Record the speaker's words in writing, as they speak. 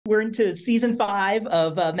You're into season 5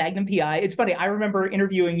 of Magnum P.I. It's funny. I remember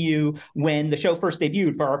interviewing you when the show first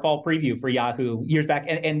debuted for our fall preview for Yahoo years back,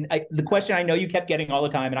 and the question I know you kept getting all the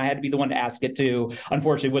time, and I had to be the one to ask it too.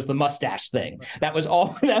 Unfortunately, was the mustache thing. That was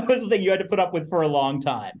all. That was the thing you had to put up with for a long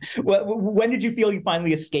time. When did you feel you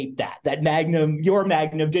finally escaped that? That Magnum, your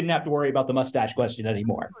Magnum, didn't have to worry about the mustache question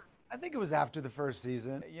anymore. I think it was after the first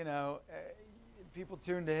season. People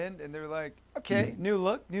tuned in and they're like, okay, new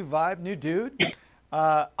look, new vibe, new dude.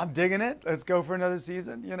 I'm digging it. Let's go for another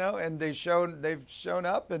season, and they've shown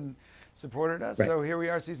up and supported us. Right. So here we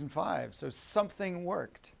are, season 5. So something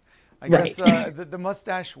worked. I Right. guess the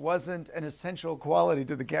mustache wasn't an essential quality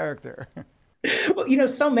to the character. Well,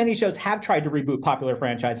 so many shows have tried to reboot popular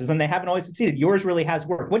franchises and they haven't always succeeded. Yours really has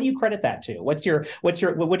worked. What do you credit that to? What do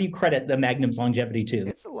you credit the Magnum's longevity to?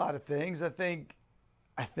 It's a lot of things. I think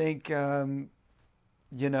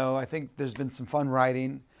there's been some fun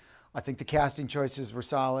writing. I think the casting choices were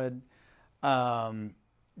solid. Whatever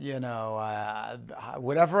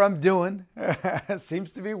I'm doing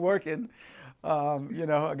seems to be working.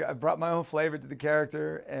 I brought my own flavor to the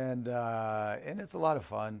character, and it's a lot of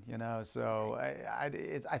fun. So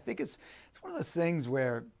I think it's one of those things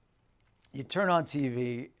where you turn on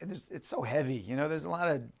TV and it's so heavy. There's a lot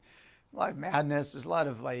of madness. There's a lot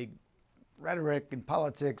of like rhetoric and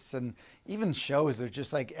politics, and even shows are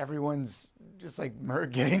just like everyone's just like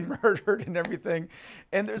getting murdered and everything.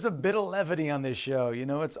 And there's a bit of levity on this show.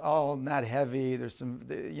 It's all not heavy. There's some,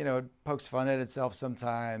 it pokes fun at itself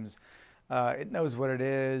sometimes. It knows what it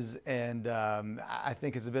is, and I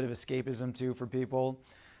think it's a bit of escapism too for people.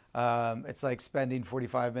 It's like spending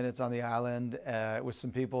 45 minutes on the island with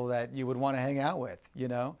some people that you would want to hang out with,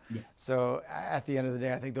 Yeah. So at the end of the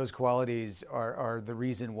day, I think those qualities are the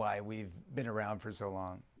reason why we've been around for so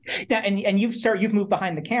long. Now, and you've moved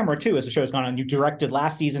behind the camera too as the show's gone on. You directed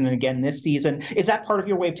last season and again this season. Is that part of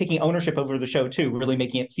your way of taking ownership over the show too, really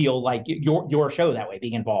making it feel like your show that way,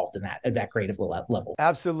 being involved in that at that creative level?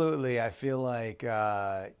 Absolutely. I feel like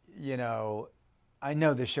I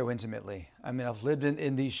know this show intimately. I mean, I've lived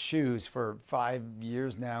in these shoes for 5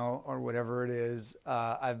 years now, or whatever it is.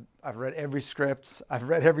 I've read every script. I've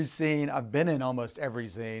read every scene. I've been in almost every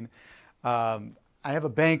scene. I have a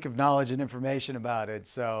bank of knowledge and information about it.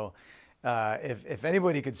 So if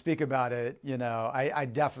anybody could speak about it, I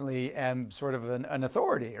definitely am sort of an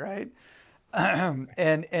authority, right?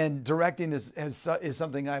 and directing is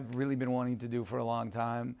something I've really been wanting to do for a long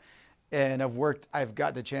time. And I've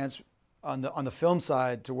got the chance on the film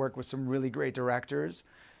side to work with some really great directors.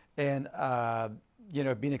 And,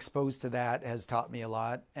 being exposed to that has taught me a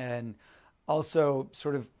lot. And also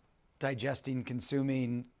sort of digesting,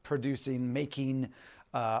 consuming, producing, making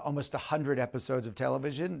almost 100 episodes of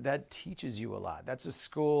television, that teaches you a lot. That's a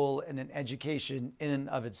school and an education in and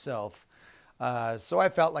of itself. So I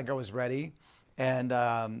felt like I was ready, and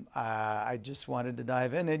I just wanted to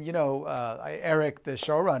dive in. And, Eric, the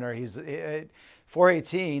showrunner, he's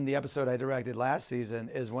 418, the episode I directed last season,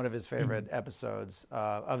 is one of his favorite episodes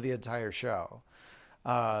of the entire show.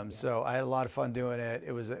 So I had a lot of fun doing it.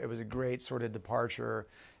 It was a great sort of departure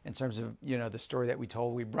in terms of, the story that we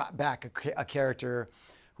told. We brought back a character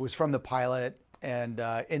who was from the pilot, and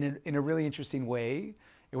in a really interesting way.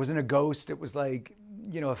 It wasn't a ghost. It was like,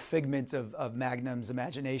 a figment of Magnum's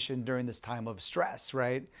imagination during this time of stress,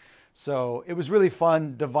 right? So it was really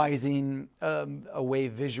fun devising a way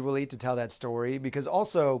visually to tell that story, because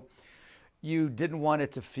also you didn't want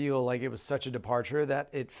it to feel like it was such a departure that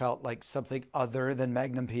it felt like something other than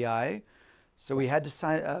Magnum P.I. So we had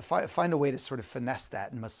to find a way to sort of finesse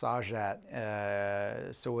that and massage that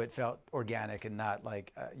so it felt organic and not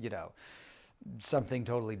like, something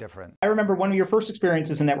totally different. I remember one of your first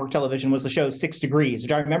experiences in network television was the show 6 Degrees,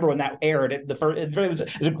 which I remember when that aired. It was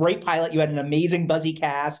a great pilot. You had an amazing buzzy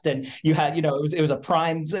cast, and you had, it was a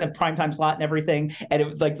prime time slot and everything. And it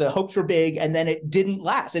was like the hopes were big, and then it didn't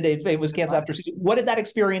last. It was canceled after season. What did that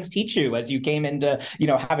experience teach you as you came into,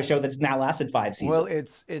 have a show that's now lasted 5 seasons? Well,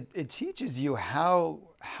 it teaches you how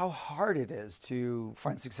hard it is to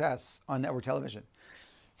find success on network television.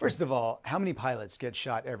 First of all, how many pilots get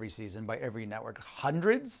shot every season by every network?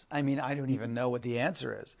 Hundreds? I mean, I don't even know what the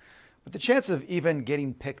answer is. But the chance of even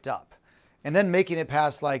getting picked up and then making it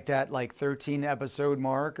past like that 13 episode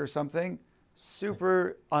mark or something,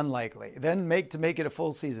 super unlikely. Then make it a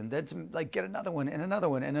full season, then to get another one and another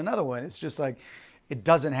one and another one. It's just like, it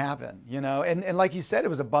doesn't happen, And like you said, it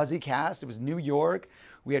was a buzzy cast. It was New York.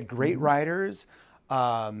 We had great writers,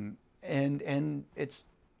 and it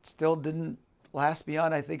still didn't last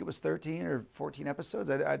beyond, I think it was 13 or 14 episodes.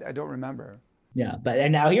 I don't remember. Yeah,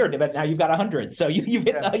 and now here, but now you've got 100, so you've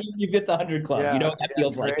hit Yeah. you've hit the 100 club. You know Yeah, what that yeah,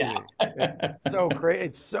 it's feels like crazy. It's so crazy.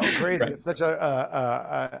 It's so crazy. right? It's such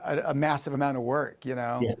a massive amount of work, you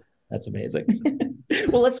know. Yeah, that's amazing.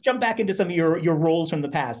 Well, let's jump back into some of your roles from the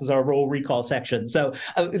past. This is our role recall section. So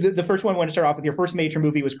the first one I want to start off with, your first major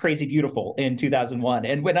movie was Crazy Beautiful in 2001.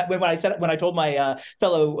 And when I told my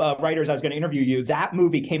fellow writers I was going to interview you, that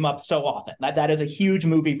movie came up so often. That is a huge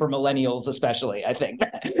movie for millennials, especially. I think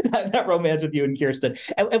that romance with you and Kirsten.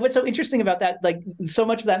 And what's so interesting about that, like so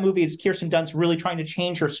much of that movie is Kirsten Dunst really trying to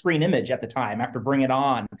change her screen image at the time after Bring It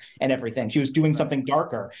On and everything. She was doing Right. something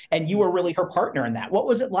darker, and you were really her partner in that. What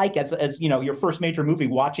was it like as you know your first major movie,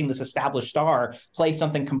 watching this established star play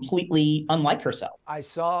something completely unlike herself? I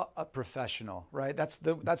saw a professional, right? That's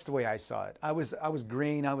the way I saw it. I was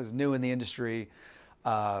green. I was new in the industry,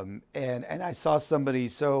 and I saw somebody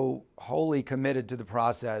so wholly committed to the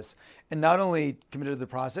process, and not only committed to the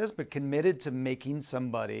process, but committed to making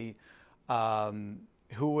somebody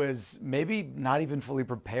who was maybe not even fully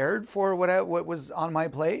prepared for what was on my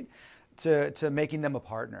plate to making them a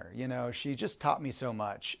partner. You know, she just taught me so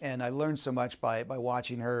much, and I learned so much by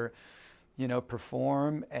watching her, you know,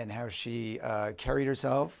 perform and how she carried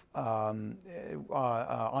herself on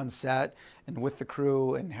set and with the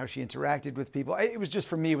crew and how she interacted with people. It was just,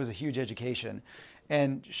 for me, it was a huge education.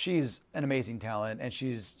 And she's an amazing talent, and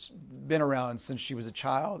she's been around since she was a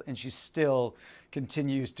child, and she still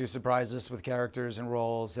continues to surprise us with characters and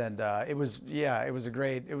roles. And it was, yeah, it was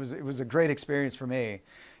a great experience for me,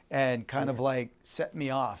 and kind of like set me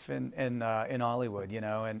off in Hollywood, you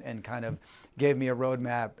know, and kind of gave me a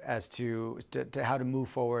roadmap as to how to move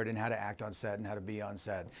forward and how to act on set and how to be on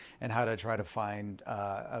set and how to try to find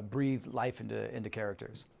breathe life into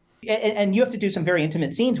characters. And you have to do some very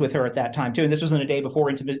intimate scenes with her at that time too. And this was in a day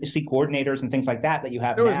before intimacy coordinators and things like that you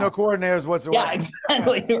have There was no now. coordinators Yeah, whatsoever.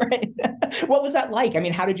 exactly. Right. What was that like? I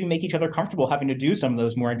mean, how did you make each other comfortable having to do some of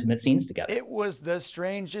those more intimate scenes together? It was the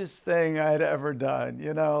strangest thing I'd ever done.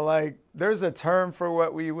 You know, like there's a term for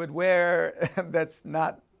what we would wear that's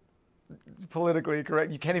not politically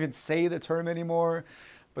correct. You can't even say the term anymore,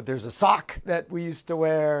 but there's a sock that we used to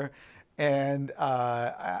wear. And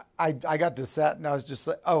I got to set and I was just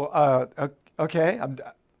like, oh, okay,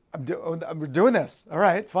 we're doing this. All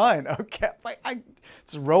right, fine. Okay. I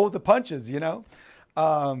just roll with the punches, you know?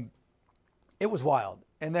 It was wild.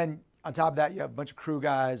 And then on top of that, you have a bunch of crew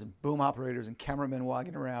guys and boom operators and cameramen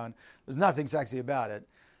walking around. There's nothing sexy about it.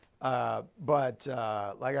 But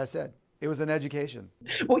like I said, it was an education.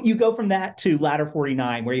 Well, you go from that to Ladder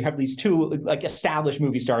 49, where you have these two like established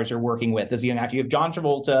movie stars you're working with as a young actor. You have John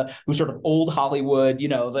Travolta, who's sort of old Hollywood, you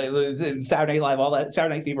know, the Saturday Night Live, all that,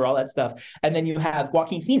 Saturday Night Fever, all that stuff. And then you have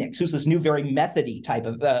Joaquin Phoenix, who's this new, very methody type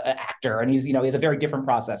of actor, and he's, you know, he has a very different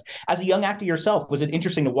process. As a young actor yourself, was it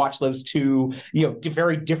interesting to watch those two, you know,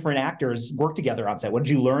 very different actors work together on set? What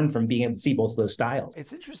did you learn from being able to see both of those styles?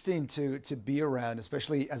 It's interesting to be around,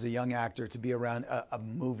 especially as a young actor, to be around a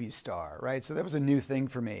movie star, right? So that was a new thing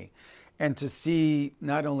for me. And to see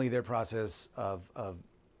not only their process of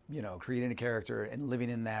you know, creating a character and living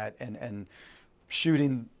in that and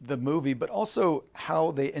shooting the movie, but also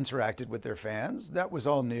how they interacted with their fans. That was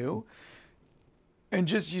all new. And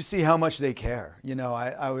just you see how much they care. You know,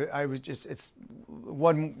 I was just, it's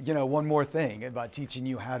one, you know, one more thing about teaching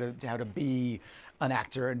you how to be an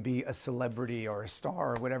actor and be a celebrity or a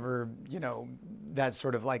star or whatever, you know, that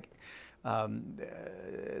sort of like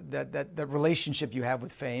that relationship you have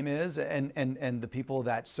with fame is, and the people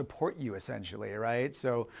that support you essentially, right?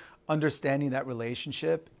 So understanding that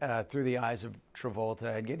relationship through the eyes of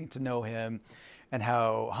Travolta and getting to know him and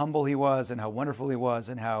how humble he was and how wonderful he was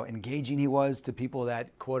and how engaging he was to people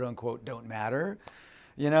that quote unquote don't matter.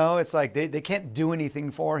 You know, it's like they can't do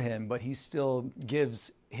anything for him, but he still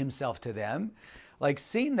gives himself to them. Like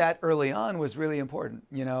seeing that early on was really important,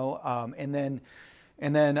 you know, and then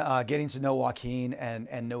getting to know Joaquin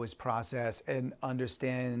and know his process and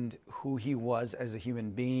understand who he was as a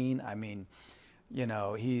human being. I mean, you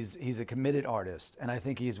know, he's a committed artist, and I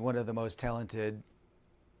think he's one of the most talented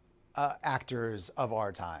actors of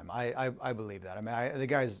our time. I believe that. I mean, the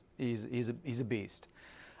guy's he's a beast.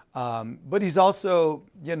 But he's also,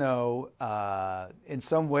 you know, in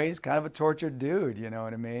some ways, kind of a tortured dude. You know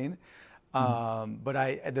what I mean?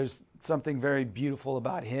 But there's something very beautiful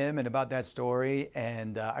about him and about that story,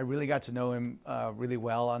 and I really got to know him really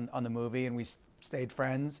well on the movie, and we stayed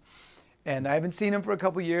friends. And I haven't seen him for a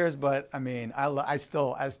couple years, but I mean, I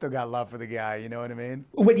still got love for the guy. You know what I mean?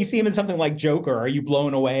 When you see him in something like Joker, are you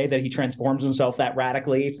blown away that he transforms himself that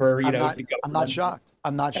radically for, you know, to go I'm not from? shocked.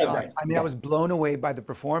 I'm not Oh, shocked. right. I mean, I Yeah. was blown away by the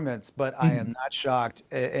performance, but I am not shocked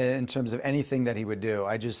in terms of anything that he would do.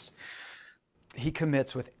 he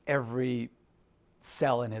commits with every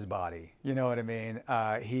cell in his body. You know what I mean?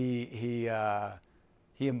 He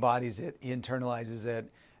embodies it, he internalizes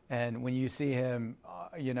it, and when you see him,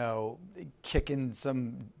 you know, kicking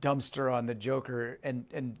some dumpster on the Joker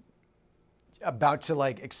and about to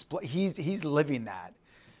like explode, he's living that.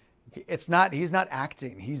 He's not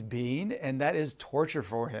acting, he's being, and that is torture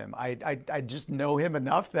for him. I just know him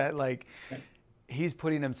enough that like he's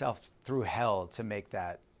putting himself through hell to make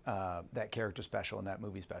that that character special and that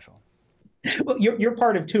movie special. Well, you're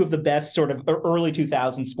part of two of the best sort of early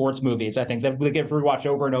 2000 sports movies, I think, that we get rewatched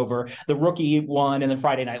over and over. The Rookie one and then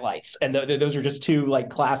Friday Night Lights. And those are just two like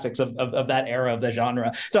classics of that era of the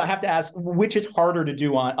genre. So I have to ask, which is harder to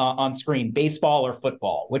do on screen, baseball or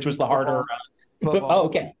football? Which was the harder? Oh, Football,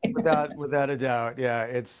 okay. without a doubt. Yeah,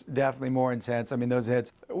 it's definitely more intense. I mean, those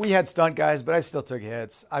hits. We had stunt guys, but I still took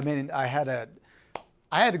hits. I mean, I had to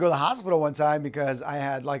go to the hospital one time because I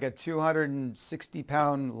had like a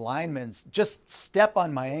 260-pound lineman just step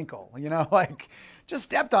on my ankle, you know, like just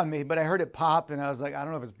stepped on me, but I heard it pop and I was like, I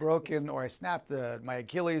don't know if it's broken or I snapped my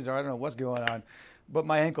Achilles or I don't know what's going on, but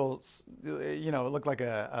my ankle, you know, it looked like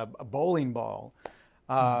a bowling ball.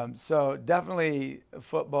 So definitely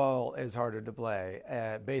football is harder to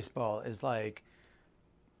play. Baseball is like,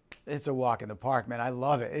 it's a walk in the park, man. I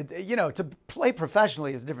love it. You know, to play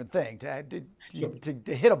professionally is a different thing.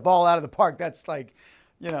 To hit a ball out of the park, that's like,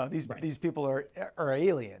 you know, these people are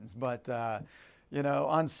aliens. But you know,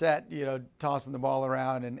 on set, you know, tossing the ball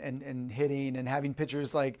around and hitting and having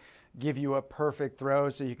pitchers like give you a perfect throw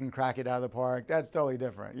so you can crack it out of the park. That's totally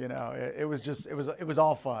different. You know, it was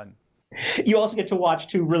all fun. You also get to watch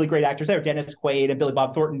two really great actors there, Dennis Quaid and Billy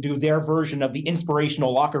Bob Thornton, do their version of the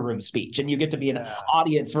inspirational locker room speech, and you get to be an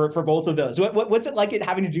audience for both of those. What's it like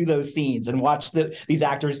having to do those scenes and watch these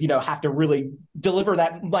actors, you know, have to really deliver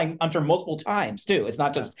that like I'm sure multiple times too? It's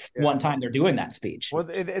not just one time they're doing that speech. Well,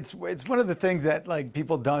 it's one of the things that like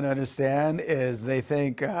people don't understand is they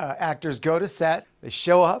think actors go to set, they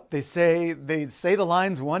show up, they say the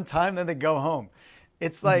lines one time, then they go home.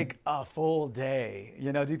 It's like a full day,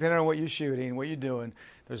 you know, depending on what you're shooting, what you're doing.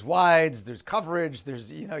 There's wides, there's coverage,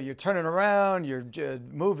 there's, you know, you're turning around, you're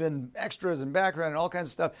moving extras and background and all kinds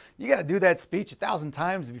of stuff. You got to do that speech 1,000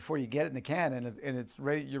 times before you get it in the can and it's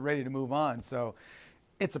ready, you're ready to move on. So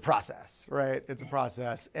it's a process, right? It's a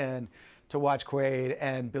process. And to watch Quaid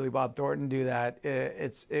and Billy Bob Thornton do that,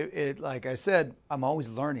 like I said, I'm always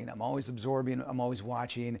learning, I'm always absorbing, I'm always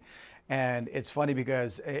watching. And it's funny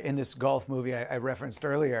because in this golf movie I referenced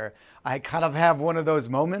earlier, I kind of have one of those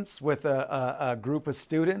moments with a group of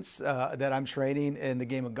students that I'm training in the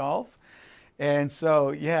game of golf. And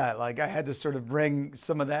so, yeah, like I had to sort of bring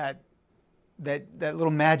some of that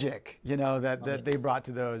little magic, you know, that they brought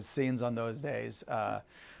to those scenes on those days to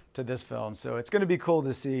this film. So it's going to be cool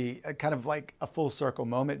to see a kind of like a full circle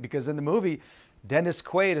moment because in the movie, Dennis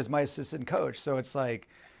Quaid is my assistant coach. So it's like,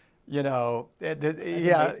 you know, it's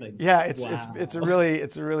a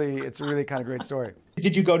really kind of great story.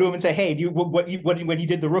 Did you go to him and say, "Hey, when you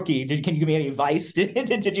did the Rookie, can you give me any advice?"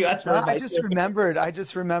 Did you ask for advice? I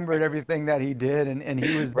just remembered everything that he did, and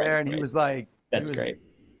he was there, and he was like, that's great,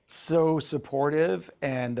 so supportive,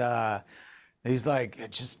 and he's like,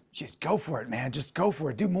 just go for it, man, just go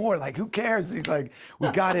for it, do more, like who cares? He's like, we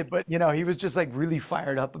got it, but you know, he was just like really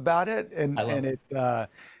fired up about it, and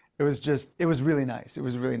it was really nice. It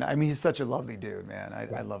was really nice. I mean, he's such a lovely dude, man.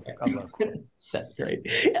 I love Quinn. That's great.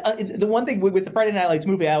 The one thing with the Friday Night Lights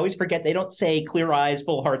movie, I always forget they don't say "Clear eyes,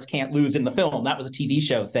 full hearts can't lose" in the film. That was a TV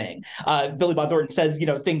show thing. Billy Bob Thornton says, you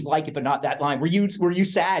know, things like it, but not that line. Were you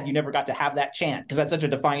sad you never got to have that chant because that's such a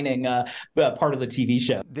defining part of the TV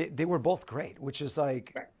show? They were both great, which is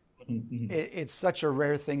like. Right. It's such a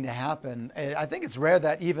rare thing to happen. I think it's rare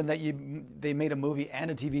that they made a movie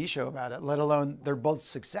and a TV show about it, let alone they're both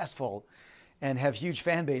successful and have huge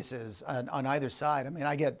fan bases on either side. I mean,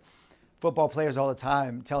 I get football players all the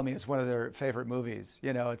time tell me it's one of their favorite movies.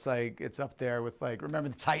 You know, it's like it's up there with like Remember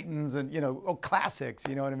the Titans and classics.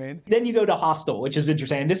 You know what I mean? Then you go to Hostel, which is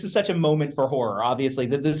interesting. And this is such a moment for horror. Obviously,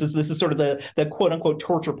 that this is sort of the quote unquote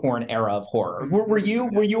torture porn era of horror. Were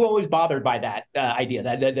you always bothered by that idea,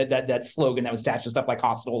 that slogan that was attached to stuff like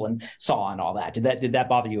Hostel and Saw and all that? Did that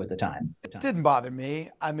bother you at the time? It didn't bother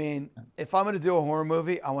me. I mean, if I'm going to do a horror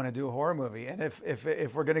movie, I want to do a horror movie. And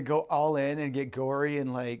if we're going to go all in and get gory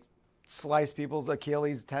and like slice people's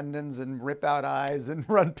Achilles tendons and rip out eyes and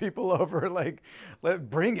run people over, like,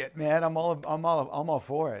 bring it, man. I'm all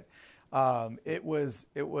for it. It was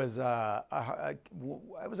a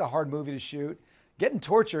hard movie to shoot. Getting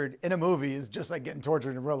tortured in a movie is just like getting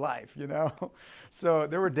tortured in real life, you know? So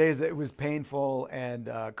there were days that it was painful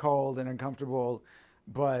and cold and uncomfortable.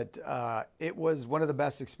 but it was one of the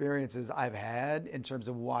best experiences I've had in terms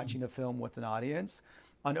of watching a film with an audience.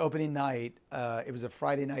 On opening night, it was a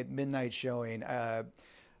Friday night midnight showing.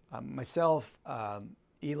 Myself,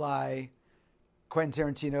 Eli, Quentin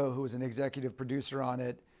Tarantino, who was an executive producer on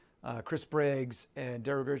it, Chris Briggs, and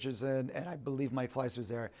Derek Richardson, and I believe Mike Fleiss was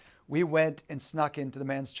there. We went and snuck into the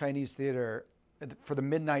Man's Chinese Theater for the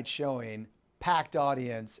midnight showing, packed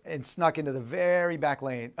audience, and snuck into the very back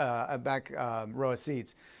lane, back row of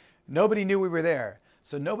seats. Nobody knew we were there.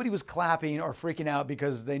 So nobody was clapping or freaking out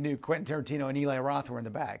because they knew Quentin Tarantino and Eli Roth were in the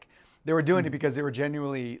back. They were doing it because they were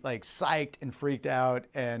genuinely like psyched and freaked out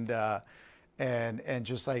and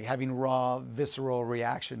just like having raw, visceral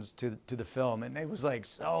reactions to the film. And it was like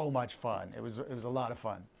so much fun. It was a lot of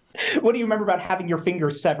fun. What do you remember about having your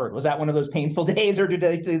fingers severed? Was that one of those painful days, or did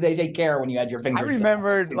they take care when you had your fingers I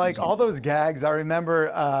remembered like all those gags. I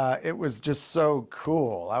remember it was just so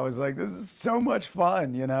cool. I was like, this is so much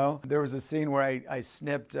fun, you know? There was a scene where I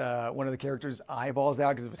snipped one of the characters' eyeballs out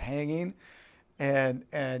because it was hanging. And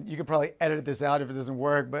you could probably edit this out if it doesn't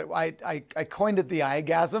work, but I coined it the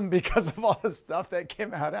eyegasm because of all the stuff that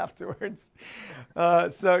came out afterwards.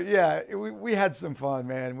 So yeah, we had some fun,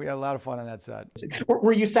 man. We had a lot of fun on that set.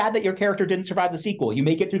 Were you sad that your character didn't survive the sequel? You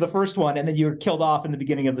make it through the first one, and then you're killed off in the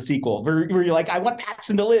beginning of the sequel. Were you like, I want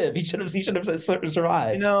Paxton to live? He should have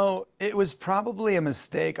survived. You know, it was probably a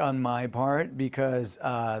mistake on my part because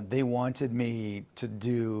they wanted me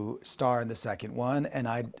to star in the second one, and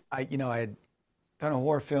I had done a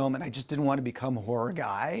horror film and I just didn't want to become a horror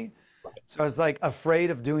guy. So I was like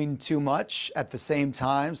afraid of doing too much at the same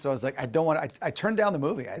time. So I was like, I don't want to, I turned down the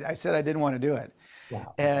movie. I said I didn't want to do it.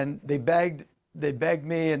 Wow. And they begged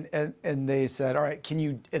me and they said, all right, can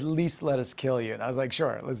you at least let us kill you? And I was like,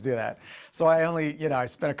 sure, let's do that. So I only, I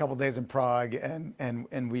spent a couple of days in Prague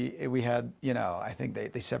and we had, I think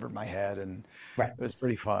they severed my head and it was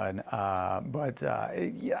pretty fun.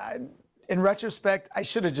 Yeah, in retrospect, I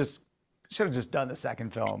should have just done the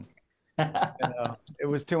second film. It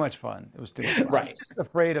was too much fun. It was too much fun. Right. I was just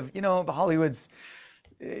afraid of, Hollywood's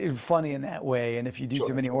funny in that way. And if you do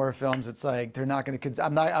too many horror films, it's like they're not going to.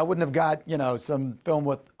 I wouldn't have got some film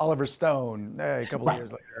with Oliver Stone a couple of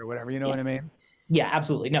years later or whatever. You know what I mean? Yeah,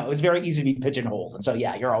 absolutely. No, it's very easy to be pigeonholed, and so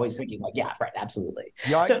yeah, you're always thinking like, yeah, right, absolutely.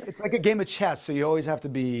 Yeah, so, it's like a game of chess, so you always have to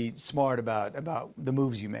be smart about the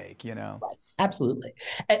moves you make. Right. Absolutely.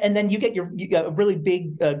 And then you get a really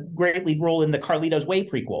big, great lead role in the Carlito's Way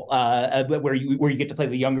prequel, where you get to play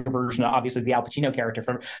the younger version, obviously the Al Pacino character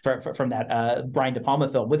from that Brian De Palma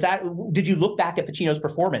film. Did you look back at Pacino's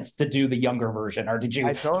performance to do the younger version, or did you?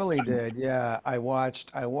 I totally did. Yeah, I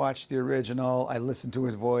watched the original. I listened to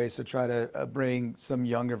his voice to try to bring some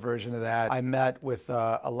younger version of that. I met with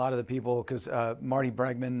a lot of the people because Marty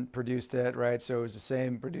Bregman produced it, right? So it was the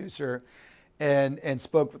same producer. And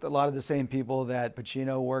spoke with a lot of the same people that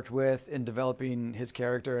Pacino worked with in developing his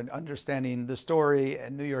character and understanding the story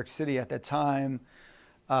in New York City at that time.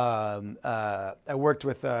 I worked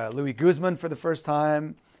with Louis Guzman for the first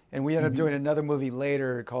time, and we ended up doing another movie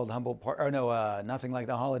later called Nothing Like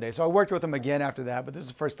the Holiday. So I worked with him again after that, but this is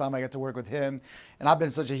the first time I got to work with him, and I've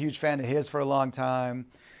been such a huge fan of his for a long time.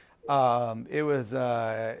 It was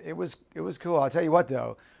cool. I'll tell you what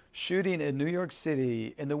though, shooting in New York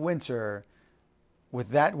City in the winter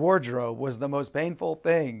with that wardrobe was the most painful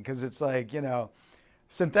thing because it's like,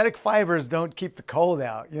 synthetic fibers don't keep the cold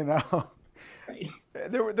out, Right.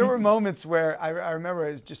 There were moments where I remember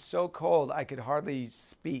it was just so cold I could hardly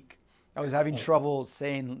speak. I was having trouble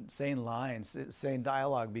saying lines, saying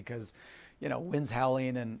dialogue because, wind's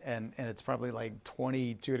howling and it's probably like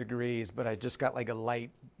 22 degrees, but I just got like a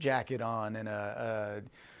light jacket on and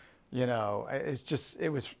it's just it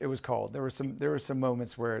was cold. There were some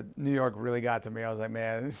moments where New York really got to me. I was like,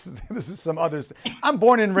 man, this is some others. I'm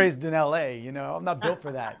born and raised in LA. I'm not built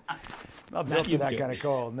for that. I'm not built for that kind of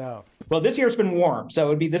cold. No. Well, this year's been warm,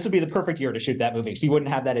 so this would be the perfect year to shoot that movie. So you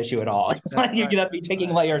wouldn't have that issue at all. It's like you'd have to be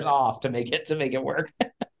taking layers off to make it work.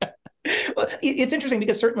 Well, it's interesting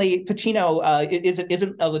because certainly Pacino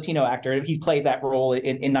isn't a Latino actor. He played that role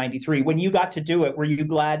in '93. When you got to do it, were you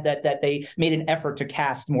glad that they made an effort to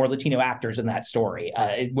cast more Latino actors in that story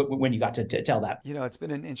when you got to tell that? It's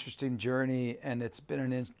been an interesting journey, and it's been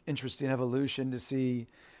an interesting evolution to see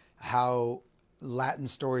how Latin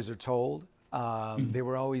stories are told.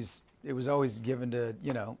 It was always given to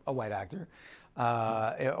a white actor.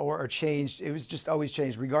 Or changed. It was just always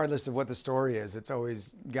changed, regardless of what the story is. It's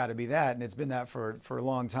always got to be that, and it's been that for a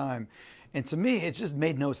long time. And to me, it's just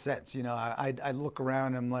made no sense. I look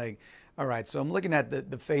around, and I'm like, all right, so I'm looking at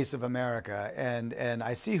the face of America, and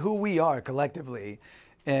I see who we are collectively,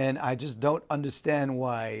 And I just don't understand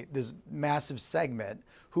why this massive segment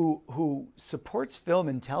who supports film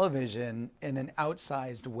and television in an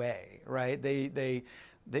outsized way, right? They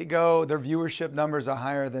go, their viewership numbers are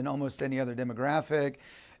higher than almost any other demographic.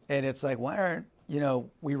 And it's like, why aren't,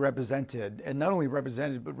 we represented, and not only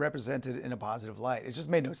represented, but represented in a positive light? It just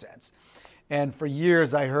made no sense. And for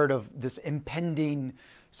years I heard of this impending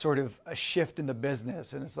sort of a shift in the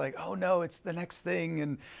business, and it's like, oh no, it's the next thing,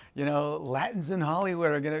 and Latins in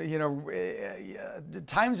Hollywood are gonna,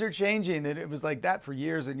 times are changing, and it was like that for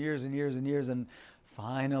years and years and years and years, and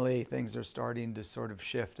finally things are starting to sort of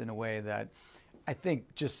shift in a way that I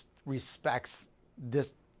think just respects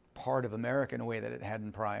this part of America in a way that it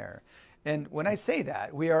hadn't prior. And when I say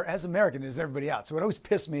that, we are as American as everybody else. So it always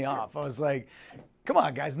pissed me off. I was like, come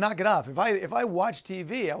on, guys, knock it off. If I watch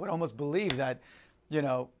TV, I would almost believe that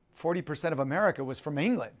 40% of America was from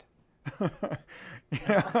England.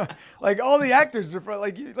 Like all the actors are from,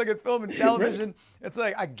 like you look at film and television, it's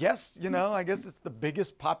like, I guess it's the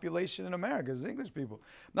biggest population in America is English people.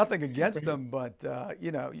 Nothing against them, but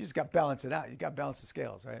you just got to balance it out. You got to balance the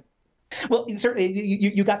scales, right? Well, certainly,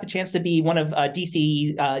 you got the chance to be one of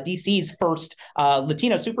DC's first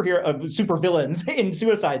Latino supervillains in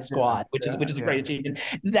Suicide Squad, which is a great achievement.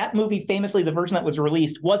 That movie, famously, the version that was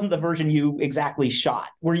released wasn't the version you exactly shot.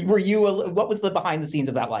 Were you? What was the behind the scenes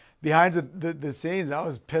of that like? Behind the scenes, I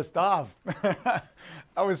was pissed off.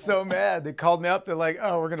 I was so mad. They called me up. They're like,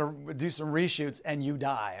 "Oh, we're gonna do some reshoots, and you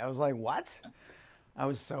die." I was like, "What?" I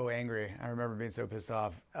was so angry. I remember being so pissed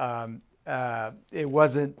off. It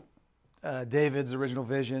wasn't David's original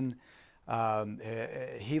vision.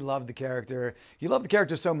 He loved the character. He loved the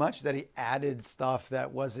character so much that he added stuff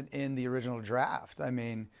that wasn't in the original draft. I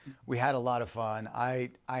mean, we had a lot of fun.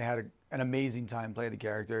 I had an amazing time playing the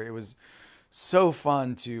character. It was so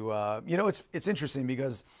fun to, it's interesting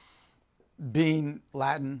because being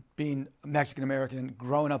Latin, being Mexican American,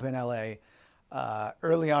 growing up in LA,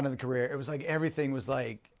 early on in the career, it was like everything was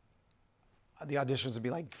like, the auditions would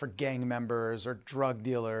be like for gang members or drug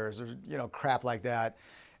dealers or crap like that,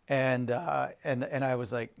 and I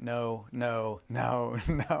was like, no.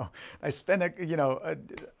 I spent a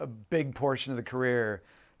big portion of the career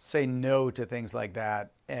saying no to things like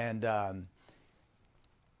that, and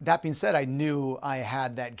that being said, I knew I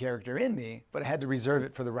had that character in me, but I had to reserve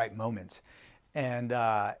it for the right moment, and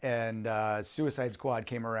Suicide Squad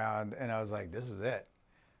came around, and I was like, this is it.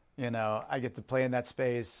 I get to play in that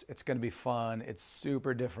space. It's going to be fun. It's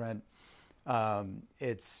super different.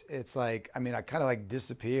 It's like, I mean, I kind of like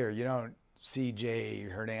disappear. You don't see Jay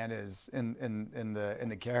Hernandez in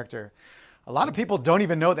the character. A lot of people don't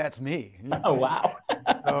even know that's me. Oh wow!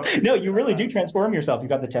 So, no, you really do transform yourself. You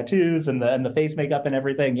got the tattoos and the face makeup and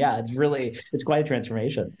everything. Yeah, it's quite a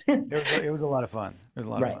transformation. It was a lot of fun. It was a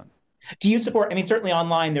lot of fun. Do you support, I mean, certainly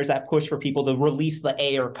online, there's that push for people to release the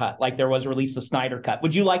Ayer cut, like there was release the Snyder cut.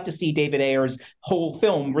 Would you like to see David Ayer's whole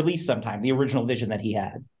film released sometime, the original vision that he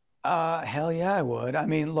had? Hell yeah, I would. I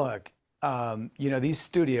mean, look, these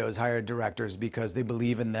studios hire directors because they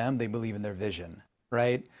believe in them, they believe in their vision,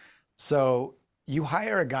 right? So you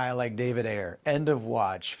hire a guy like David Ayer, End of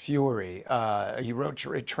Watch, Fury, he wrote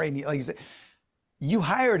Training, like you said, you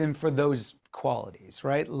hired him for those qualities,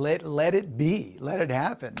 right? Let it be, let it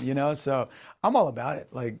happen, So I'm all about it.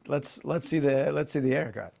 Like let's see the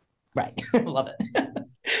haircut. Right, love it.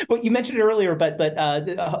 Well, you mentioned it earlier, but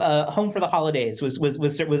Home for the Holidays was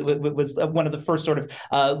one of the first sort of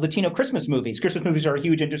Latino Christmas movies. Christmas movies are a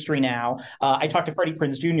huge industry now. I talked to Freddie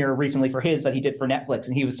Prinze Jr. recently for his that he did for Netflix,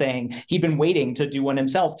 and he was saying he'd been waiting to do one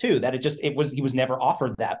himself too. That he was never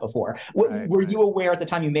offered that before. Were you aware at the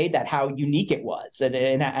time you made that how unique it was,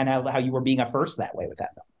 and how you were being a first that way with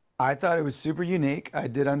that film? I thought it was super unique. I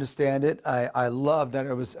did understand it. I loved that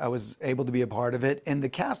I was able to be a part of it, and the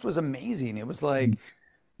cast was amazing. It was like.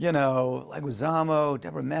 Leguizamo,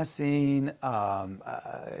 Deborah Messing,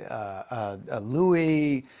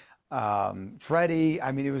 Louis, Freddie.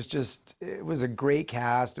 I mean, it was a great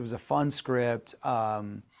cast. It was a fun script.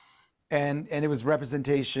 And it was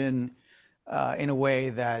representation in a way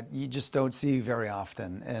that you just don't see very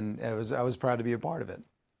often. And I was proud to be a part of it.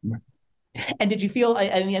 And did you feel,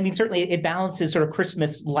 I mean, certainly it balances sort of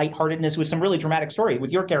Christmas lightheartedness with some really dramatic story, with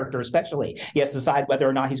your character especially. He has to decide whether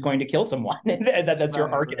or not he's going to kill someone. That's your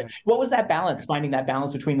argument. Right. What was that balance, finding that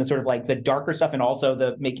balance between the sort of like the darker stuff and also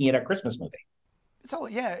the making it a Christmas movie? It's all,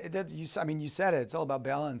 yeah, you said it. It's all about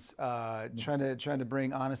balance, trying to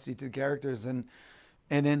bring honesty to the characters and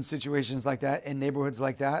in situations like that, in neighborhoods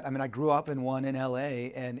like that. I mean, I grew up in one in LA,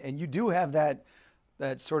 and you do have that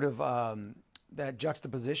sort of, that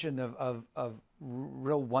juxtaposition of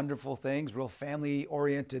real wonderful things, real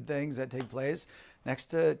family-oriented things that take place. next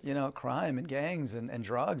to, you know, crime and gangs and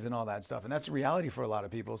drugs and all that stuff. And that's a reality for a lot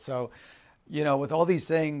of people. So, you know, with all these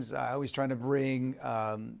things, I always try to bring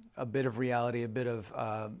a bit of reality, a bit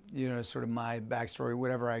of, you know, sort of my backstory,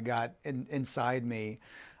 whatever I got inside me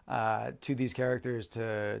to these characters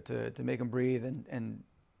to make them breathe and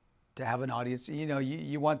to have an audience. You know,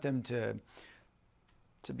 you want them to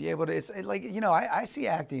be able to, it's like, you know, I see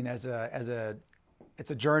acting as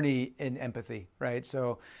it's a journey in empathy, right?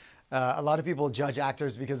 So a lot of people judge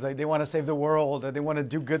actors because they want to save the world or they want to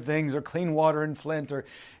do good things or clean water in Flint, or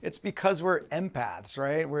it's because we're empaths,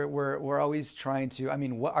 right? We're always trying to, I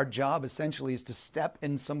mean, what our job essentially is to step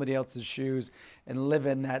in somebody else's shoes and live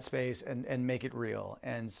in that space and make it real.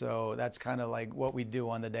 And so that's kind of like what we do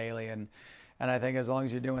on the daily. And I think as long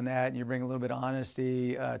as you're doing that and you bring a little bit of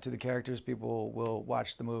honesty to the characters, people will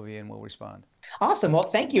watch the movie and will respond. Awesome.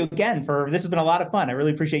 Well, thank you again for this has been a lot of fun. I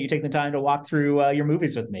really appreciate you taking the time to walk through your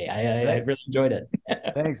movies with me. I really enjoyed it.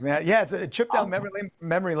 Thanks, man. Yeah, it's a trip down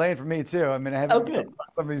memory lane for me too. I mean, I Oh, haven't thought good.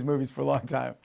 about some of these movies for a long time.